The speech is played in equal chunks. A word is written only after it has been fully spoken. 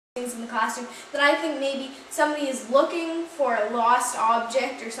things in the classroom, then I think maybe somebody is looking for a lost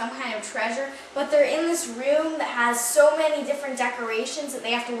object or some kind of treasure, but they're in this room that has so many different decorations that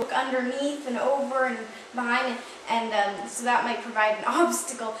they have to look underneath and over and behind, and so that might provide an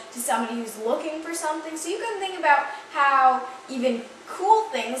obstacle to somebody who's looking for something. So you can think about how even cool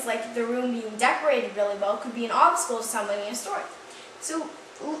things like the room being decorated really well could be an obstacle to somebody in a story. So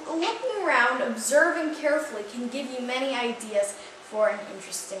looking around, observing carefully can give you many ideas for an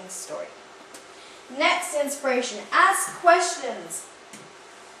interesting story. Next inspiration, ask questions.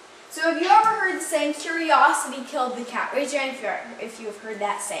 So have you ever heard the saying, curiosity killed the cat? Raise your hand if you have heard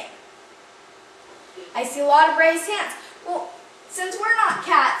that saying. I see a lot of raised hands. Well, since we're not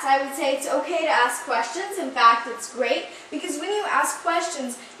cats, I would say it's okay to ask questions. In fact, it's great because when you ask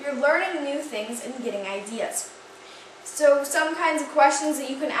questions, you're learning new things and getting ideas. So some kinds of questions that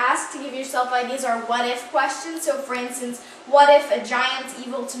you can ask to give yourself ideas are what-if questions. So for instance, what if a giant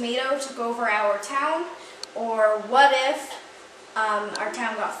evil tomato took over our town? Or what if our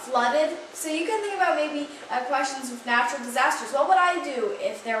town got flooded? So you can think about maybe questions with natural disasters. What would I do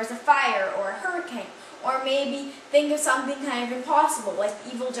if there was a fire or a hurricane? Or maybe think of something kind of impossible, like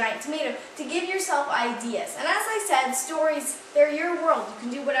evil giant tomato, to give yourself ideas. And as I said, stories, they're your world. You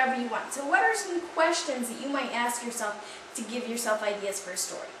can do whatever you want. So what are some questions that you might ask yourself to give yourself ideas for a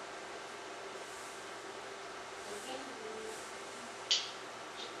story?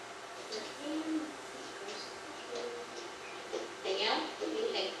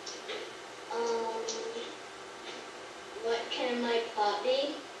 What can my plot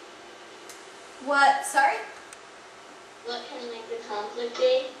be? What, sorry? What can the conflict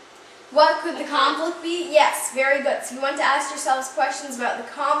be? What could the conflict be? Yes, very good. So you want to ask yourselves questions about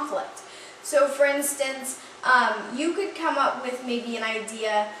the conflict. So for instance, you could come up with maybe an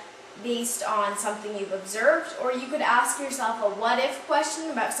idea based on something you've observed, or you could ask yourself a what-if question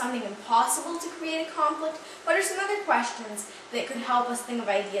about something impossible to create a conflict. What are some other questions that could help us think of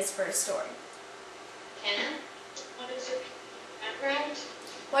ideas for a story? Kenna, what is your background?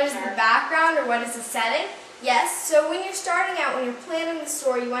 What is the background or what is the setting? Yes, so when you're starting out, when you're planning the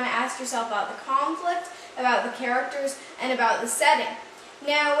story, you want to ask yourself about the conflict, about the characters, and about the setting.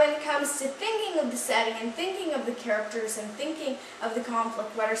 Now, when it comes to thinking of the setting and thinking of the characters and thinking of the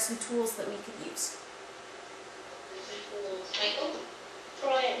conflict, what are some tools that we could use? Michael?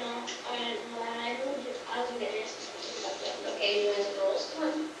 Try it now. I was going to ask something about that. Okay, you and the girls,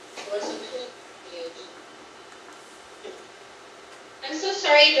 come on. Listen to it. I'm so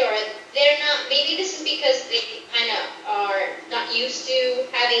sorry, Dora. They're not, maybe this is because they kind of are not used to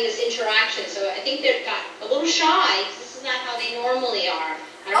having this interaction, so I think they've got a little shy, because this is not how they normally are.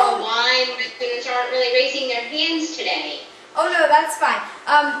 I don't know why my students aren't really raising their hands today. Oh no, that's fine.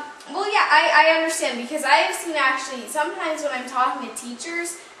 Well, yeah, I understand, because I have seen actually, sometimes when I'm talking to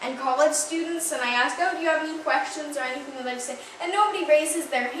teachers and college students, and I ask, oh, do you have any questions or anything you'd like to say, and nobody raises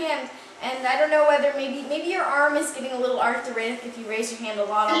their hand. And I don't know whether maybe your arm is getting a little arthritic if you raise your hand a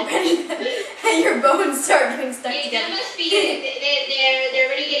lot already, and your bones start getting stuck together. That must be, they're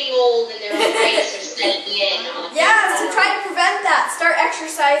already getting old and their arthritis are setting in. Yeah, so try to prevent that. Start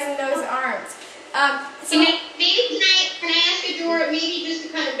exercising those arms. Maybe can I ask Adora, maybe just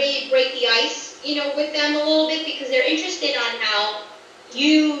to kind of maybe break the ice, with them a little bit, because they're interested on how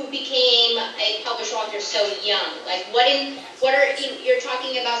you became a published author so young. Like, you're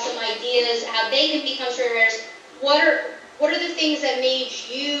talking about some ideas, how they can become story writers. What are the things that made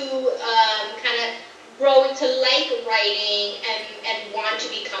you kind of grow into like writing and want to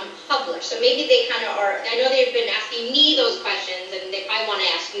become published? So maybe they kind of are, I know they've been asking me those questions, and they probably want to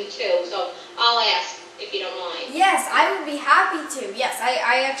ask you too, so I'll ask if you don't mind. Yes, I would be happy to. Yes,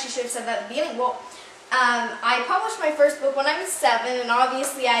 I actually should have said that at the beginning. Well, I published my first book when I was 7, and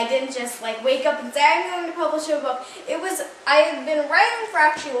obviously I didn't just wake up and say I'm going to publish a book. I had been writing for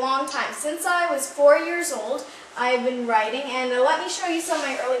actually a long time. Since I was 4 years old, I've been writing, and let me show you some of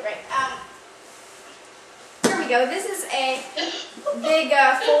my early writing. Here we go. This is a big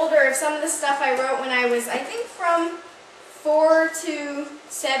folder of some of the stuff I wrote when I was, I think, from 4 to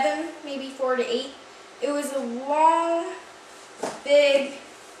 7, maybe 4 to 8. It was a long, big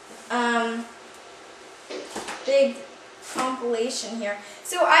compilation here.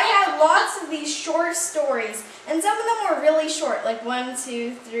 So I had lots of these short stories, and some of them were really short, like 1,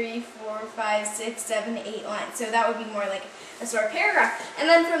 2, 3, 4, 5, 6, 7, 8 lines. So that would be more like a short paragraph. And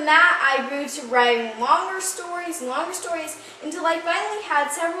then from that, I grew to writing longer stories, until I finally had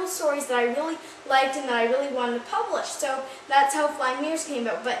several stories that I really liked and that I really wanted to publish. So that's how Flying Mirrors came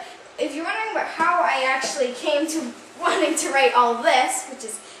about. But if you're wondering about how I actually came to wanting to write all this, which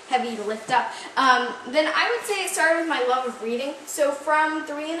is heavy to lift up. Then I would say it started with my love of reading. So from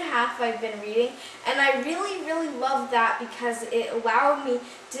 3 and a half I've been reading, and I really, really loved that because it allowed me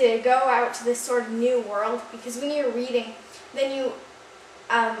to go out to this sort of new world. Because when you're reading, then you,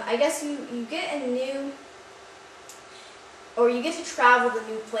 I guess you get a new, or you get to travel to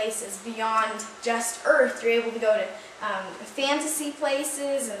new places beyond just Earth. You're able to go to fantasy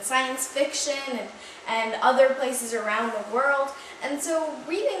places and science fiction and other places around the world. And so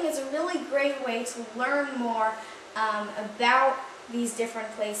reading is a really great way to learn more about these different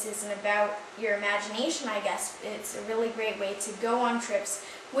places and about your imagination, I guess. It's a really great way to go on trips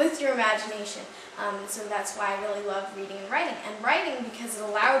with your imagination. So that's why I really love reading and writing. And writing because it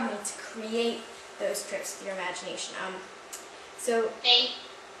allowed me to create those trips with your imagination.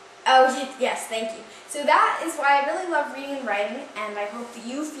 Oh, yes, thank you. So that is why I really love reading and writing, and I hope that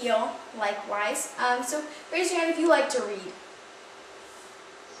you feel likewise. So raise your hand if you like to read.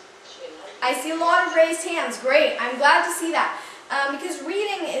 I see a lot of raised hands. Great. I'm glad to see that. Because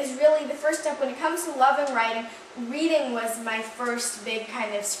reading is really the first step when it comes to loving writing. Reading was my first big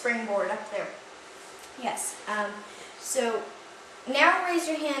kind of springboard up there. Yes. So now raise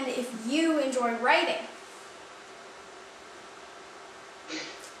your hand if you enjoy writing.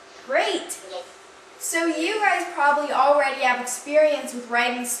 Great! So you guys probably already have experience with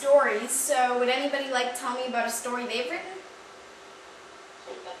writing stories, so would anybody like to tell me about a story they've written?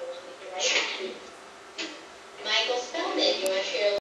 Michael Spellman, you want to share